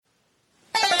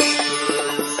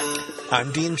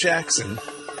I'm Dean Jackson.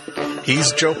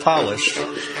 He's Joe Polish.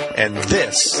 And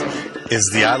this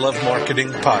is the I Love Marketing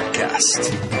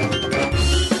podcast.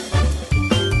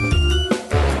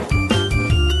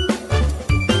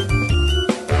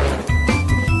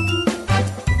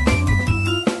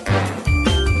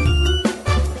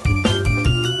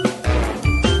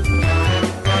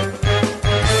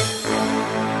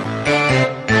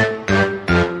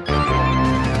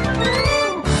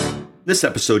 This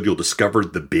episode, you'll discover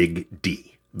the Big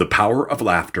D, the power of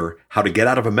laughter, how to get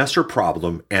out of a mess or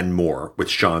problem, and more with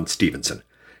Sean Stephenson.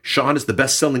 Sean is the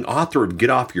best-selling author of Get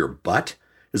Off Your Butt,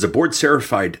 is a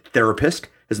board-certified therapist,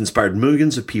 has inspired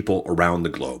millions of people around the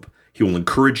globe. He will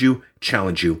encourage you,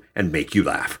 challenge you, and make you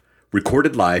laugh.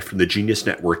 Recorded live from the Genius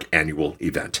Network annual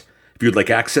event. If you'd like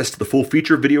access to the full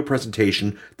feature video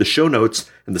presentation, the show notes,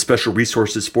 and the special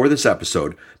resources for this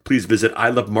episode, please visit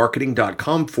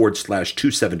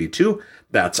ilovemarketing.com/272.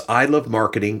 That's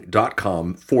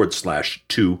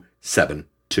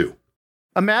ilovemarketing.com/272.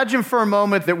 Imagine for a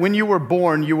moment that when you were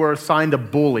born, you were assigned a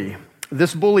bully.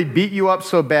 This bully beat you up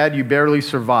so bad you barely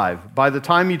survived. By the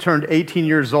time you turned 18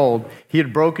 years old, he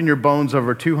had broken your bones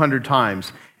over 200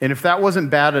 times. And if that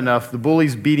wasn't bad enough, the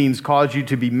bully's beatings caused you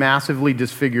to be massively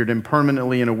disfigured and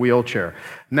permanently in a wheelchair.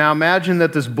 Now imagine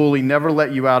that this bully never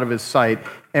let you out of his sight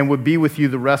and would be with you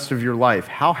the rest of your life.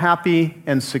 How happy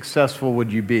and successful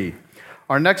would you be?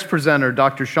 Our next presenter,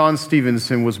 Dr. Sean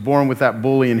Stephenson, was born with that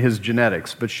bully in his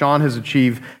genetics, but Sean has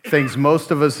achieved things most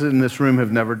of us in this room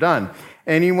have never done.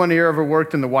 Anyone here ever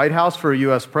worked in the White House for a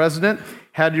U.S. president,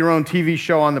 had your own TV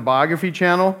show on the Biography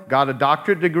Channel, got a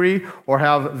doctorate degree, or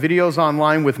have videos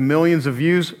online with millions of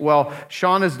views? Well,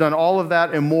 Sean has done all of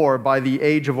that and more by the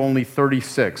age of only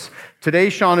 36. Today,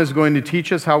 Sean is going to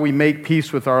teach us how we make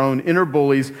peace with our own inner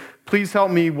bullies. Please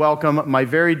help me welcome my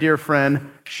very dear friend,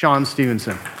 Sean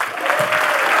Stephenson.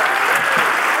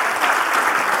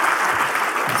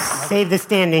 Save the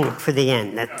standing for the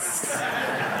end. That's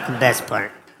the best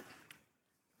part.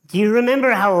 Do you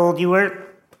remember how old you were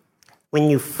when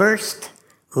you first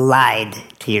lied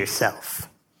to yourself?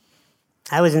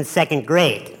 I was in second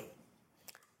grade.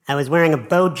 I was wearing a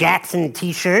Bo Jackson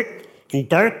t-shirt and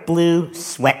dark blue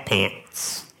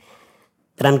sweatpants.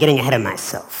 But I'm getting ahead of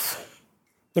myself.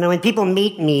 You know, when people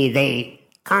meet me, they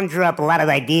conjure up a lot of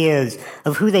ideas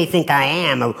of who they think I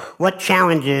am, of what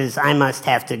challenges I must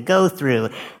have to go through.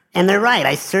 And they're right,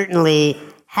 I certainly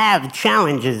have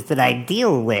challenges that I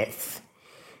deal with.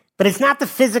 But it's not the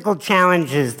physical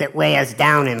challenges that weigh us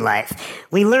down in life.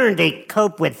 We learn to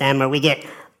cope with them or we get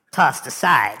tossed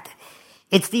aside.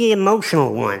 It's the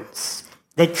emotional ones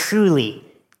that truly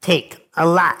take a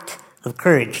lot of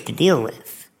courage to deal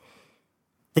with.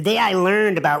 The day I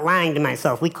learned about lying to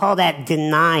myself, we call that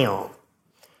denial.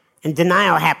 And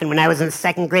denial happened when I was in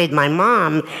second grade. My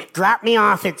mom dropped me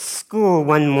off at school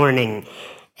one morning.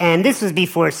 And this was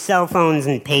before cell phones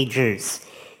and pagers.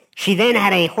 She then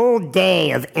had a whole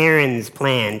day of errands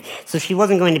planned, so she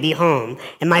wasn't going to be home.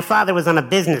 And my father was on a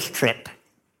business trip.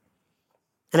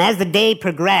 And as the day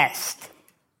progressed,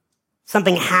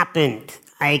 something happened.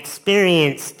 I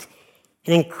experienced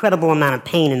an incredible amount of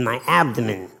pain in my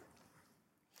abdomen.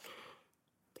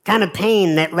 The kind of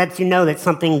pain that lets you know that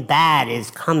something bad is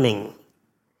coming.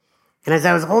 And as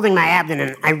I was holding my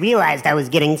abdomen, I realized I was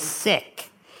getting sick.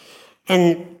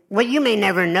 And what you may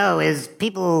never know is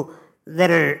people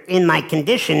that are in my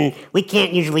condition, we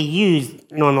can't usually use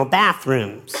normal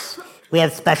bathrooms. We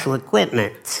have special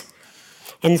equipment.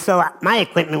 And so my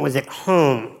equipment was at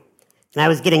home, and I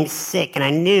was getting sick, and I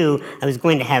knew I was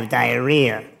going to have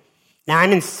diarrhea. Now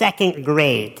I'm in second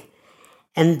grade,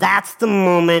 and that's the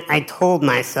moment I told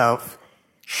myself,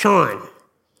 Sean,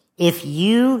 if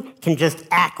you can just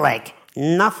act like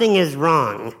nothing is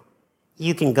wrong,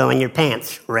 you can go in your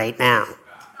pants right now.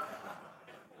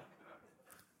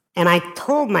 And I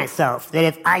told myself that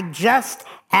if I just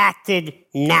acted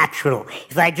natural,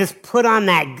 if I just put on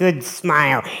that good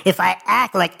smile, if I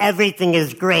act like everything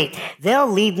is great,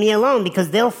 they'll leave me alone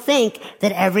because they'll think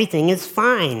that everything is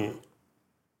fine.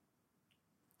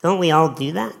 Don't we all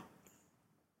do that?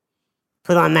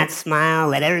 Put on that smile,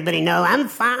 let everybody know I'm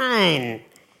fine.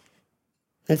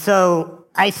 And so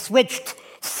I switched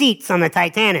seats on the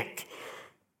Titanic.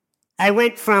 I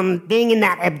went from being in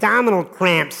that abdominal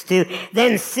cramps to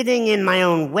then sitting in my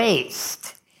own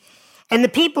waist. And the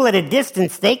people at a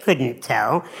distance, they couldn't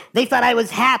tell. They thought I was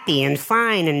happy and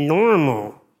fine and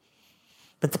normal.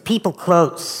 But the people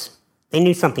close, they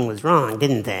knew something was wrong,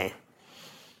 didn't they?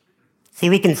 See,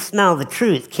 we can smell the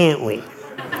truth, can't we?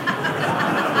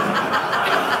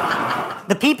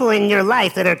 The people in your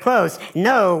life that are close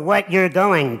know what you're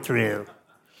going through.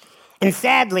 And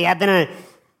sadly, I've been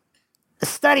a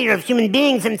studier of human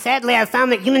beings, and sadly I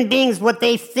found that human beings, what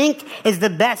they think is the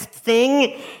best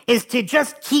thing is to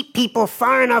just keep people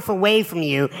far enough away from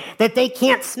you that they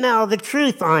can't smell the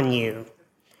truth on you.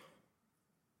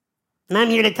 And I'm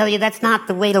here to tell you that's not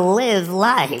the way to live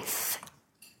life.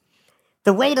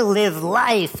 The way to live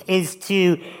life is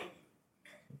to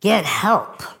get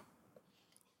help.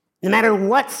 No matter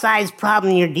what size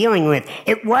problem you're dealing with,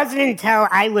 it wasn't until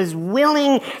I was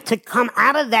willing to come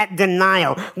out of that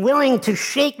denial, willing to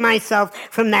shake myself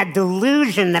from that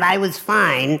delusion that I was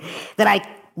fine, that I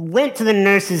went to the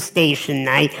nurse's station.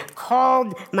 I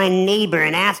called my neighbor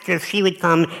and asked her if she would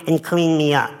come and clean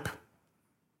me up.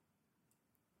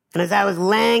 And as I was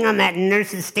laying on that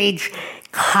nurse's stage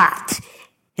cot,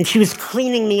 and she was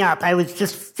cleaning me up, I was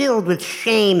just filled with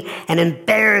shame and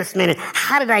embarrassment. And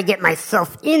how did I get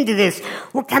myself into this?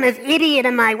 What kind of idiot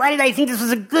am I? Why did I think this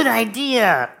was a good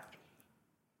idea?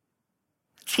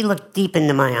 She looked deep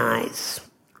into my eyes.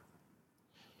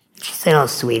 She said, "Oh,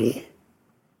 sweetie,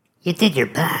 you did your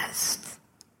best."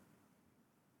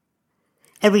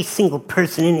 Every single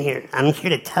person in here, I'm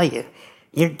here to tell you,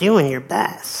 you're doing your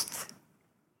best.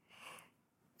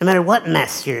 No matter what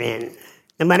mess you're in,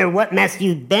 no matter what mess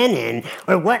you've been in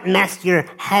or what mess you're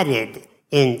headed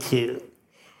into,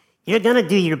 you're going to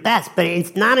do your best, but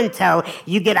it's not until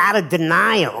you get out of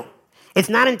denial. It's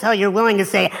not until you're willing to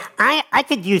say, I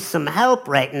could use some help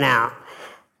right now.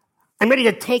 I'm ready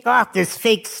to take off this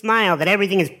fake smile that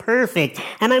everything is perfect,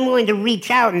 and I'm willing to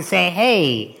reach out and say,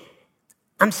 hey,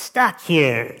 I'm stuck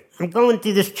here. I'm going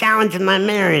through this challenge in my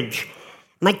marriage.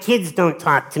 My kids don't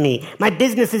talk to me. My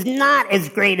business is not as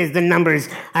great as the numbers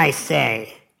I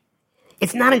say.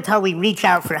 It's not until we reach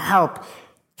out for help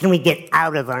can we get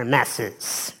out of our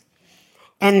messes.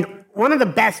 And one of the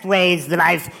best ways that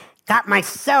I've got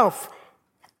myself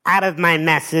out of my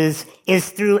messes is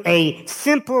through a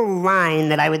simple line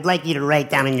that I would like you to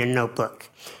write down in your notebook.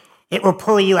 It will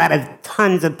pull you out of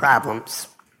tons of problems.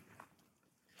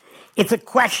 It's a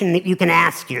question that you can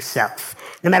ask yourself,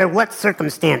 no matter what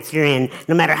circumstance you're in,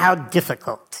 no matter how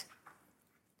difficult.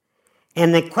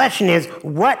 And the question is,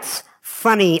 what's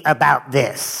funny about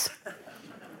this?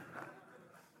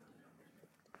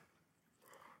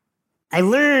 I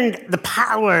learned the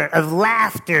power of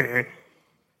laughter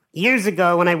years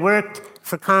ago when I worked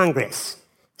for Congress.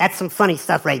 That's some funny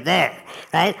stuff right there,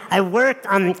 right? I worked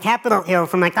on Capitol Hill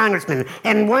for my congressman,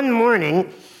 and one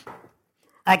morning,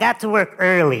 I got to work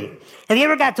early. Have you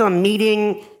ever got to a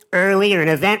meeting early or an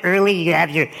event early? You have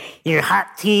your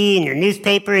hot tea and your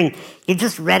newspaper and you're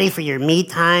just ready for your me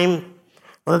time?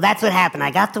 Well, that's what happened. I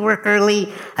got to work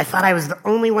early. I thought I was the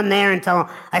only one there until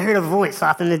I heard a voice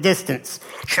off in the distance.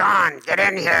 "Sean, get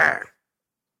in here."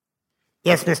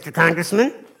 "Yes, Mr.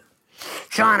 Congressman?"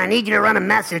 "Sean, I need you to run a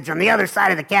message on the other side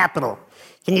of the Capitol.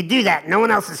 Can you do that? No one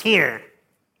else is here."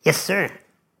 "Yes, sir."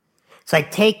 So I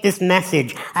take this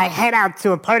message. I head out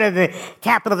to a part of the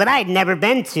Capitol that I had never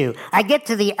been to. I get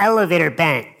to the elevator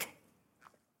bank.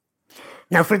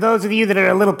 Now, for those of you that are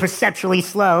a little perceptually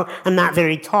slow, I'm not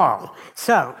very tall.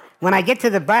 So when I get to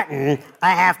the button,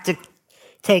 I have to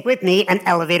take with me an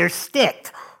elevator stick,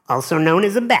 also known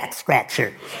as a back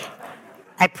scratcher.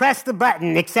 I press the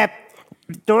button, except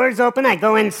doors open, I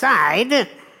go inside, I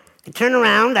turn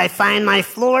around, I find my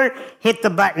floor, hit the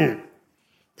button.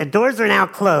 The doors are now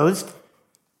closed,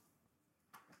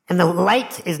 and the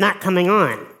light is not coming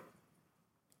on.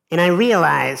 And I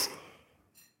realize,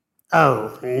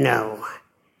 oh no.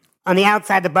 On the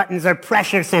outside, the buttons are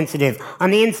pressure sensitive.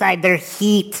 On the inside, they're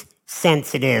heat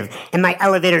sensitive. And my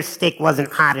elevator stick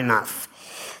wasn't hot enough.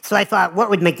 So I thought, what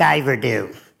would MacGyver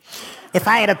do? If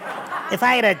I had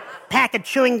a pack of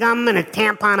chewing gum and a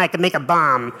tampon, I could make a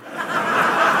bomb.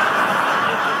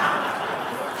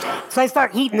 So I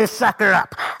start heating this sucker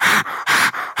up.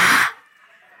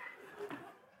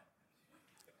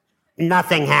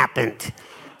 Nothing happened.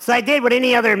 So I did what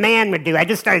any other man would do. I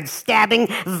just started stabbing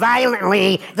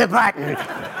violently the button.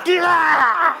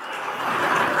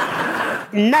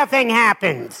 Nothing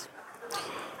happened.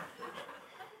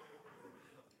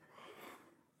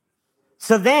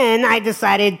 So then I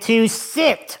decided to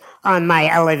sit on my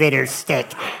elevator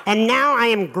stick. And now I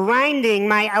am grinding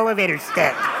my elevator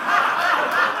stick.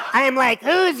 I am like,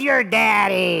 who's your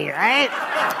daddy, right?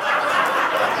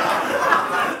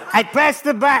 I pressed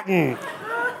the button.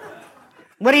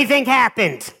 What do you think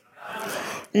happened?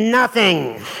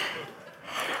 Nothing.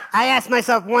 I asked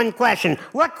myself one question.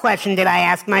 What question did I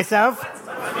ask myself?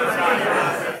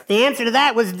 The answer to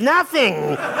that was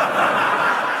nothing.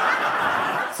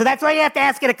 So that's why you have to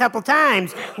ask it a couple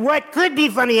times. What could be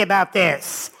funny about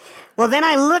this? Well, then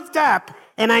I looked up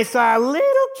and I saw a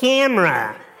little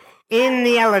camera in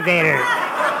the elevator.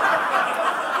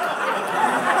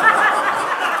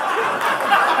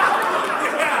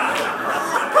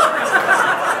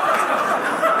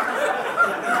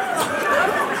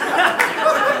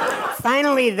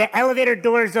 finally, the elevator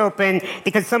doors open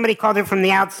because somebody called it from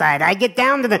the outside. I get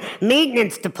down to the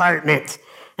maintenance department,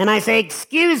 and I say,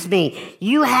 excuse me,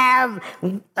 you have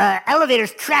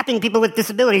elevators trapping people with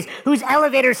disabilities whose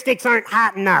elevator sticks aren't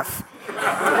hot enough.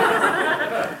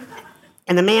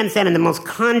 And the man said in the most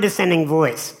condescending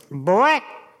voice, boy,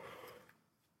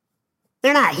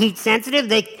 they're not heat sensitive.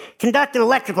 They conduct an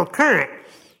electrical current.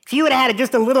 If you would have had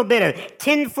just a little bit of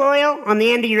tin foil on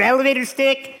the end of your elevator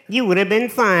stick, you would have been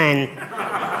fine.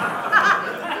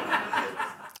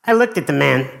 I looked at the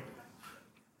man.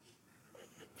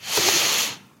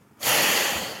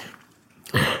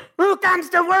 Who comes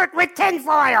to work with tin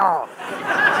foil?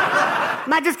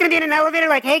 Am I just going to be in an elevator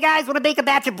like, hey guys, want to bake a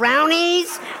batch of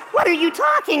brownies? What are you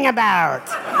talking about?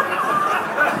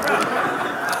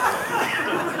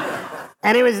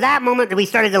 And it was that moment that we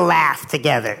started to laugh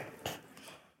together.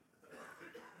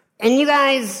 And you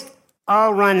guys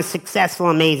all run successful,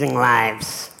 amazing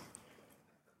lives.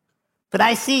 But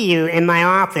I see you in my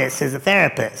office as a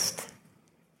therapist.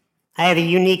 I have a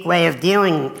unique way of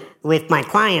dealing with my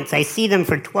clients. I see them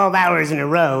for 12 hours in a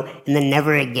row and then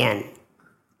never again.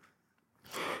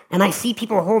 And I see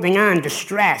people holding on to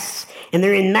stress, and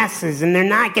they're in messes, and they're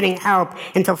not getting help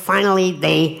until finally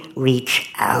they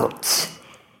reach out.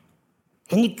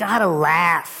 And you gotta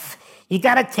laugh. You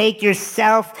gotta take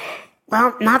yourself,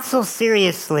 well, not so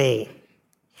seriously.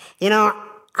 You know,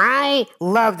 I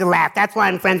love to laugh. That's why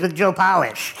I'm friends with Joe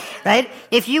Polish, right?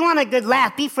 If you want a good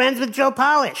laugh, be friends with Joe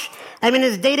Polish. I mean,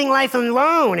 his dating life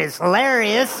alone is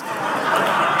hilarious.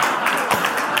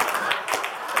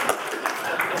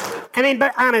 I mean,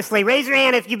 but honestly, raise your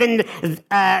hand if you've been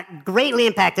greatly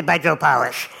impacted by Joe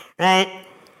Polish, right?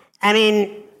 I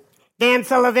mean, Dan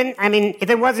Sullivan, I mean, if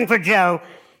it wasn't for Joe,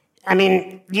 I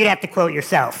mean, you'd have to quote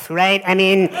yourself, right? I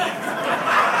mean,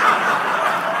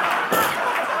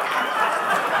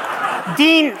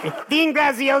 Dean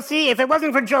Graziosi, if it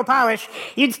wasn't for Joe Polish,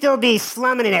 you'd still be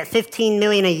slumming it at $15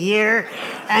 million a year.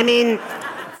 I mean,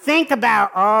 think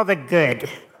about all the good.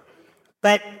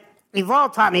 But you've all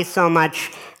taught me so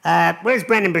much. Where's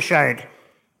Brendan Burchard?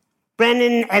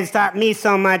 Brendan has taught me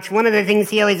so much. One of the things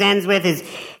he always ends with is,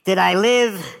 did I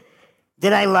live?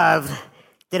 Did I love?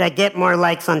 Did I get more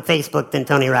likes on Facebook than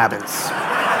Tony Robbins?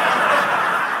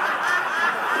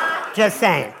 Just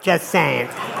saying.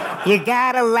 You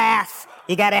gotta laugh.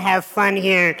 You gotta have fun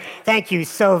here. Thank you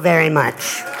so very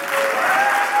much.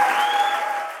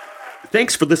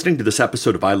 Thanks for listening to this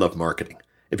episode of I Love Marketing.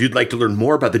 If you'd like to learn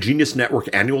more about the Genius Network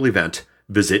annual event,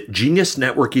 visit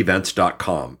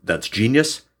geniusnetworkevents.com. That's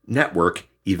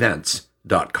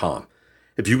geniusnetworkevents.com.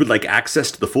 If you would like access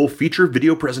to the full feature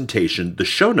video presentation, the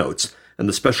show notes, and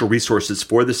the special resources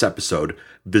for this episode,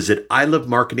 visit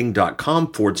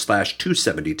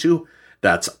ilovemarketing.com/272.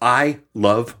 That's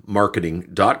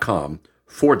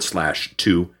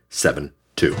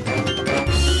ilovemarketing.com/272.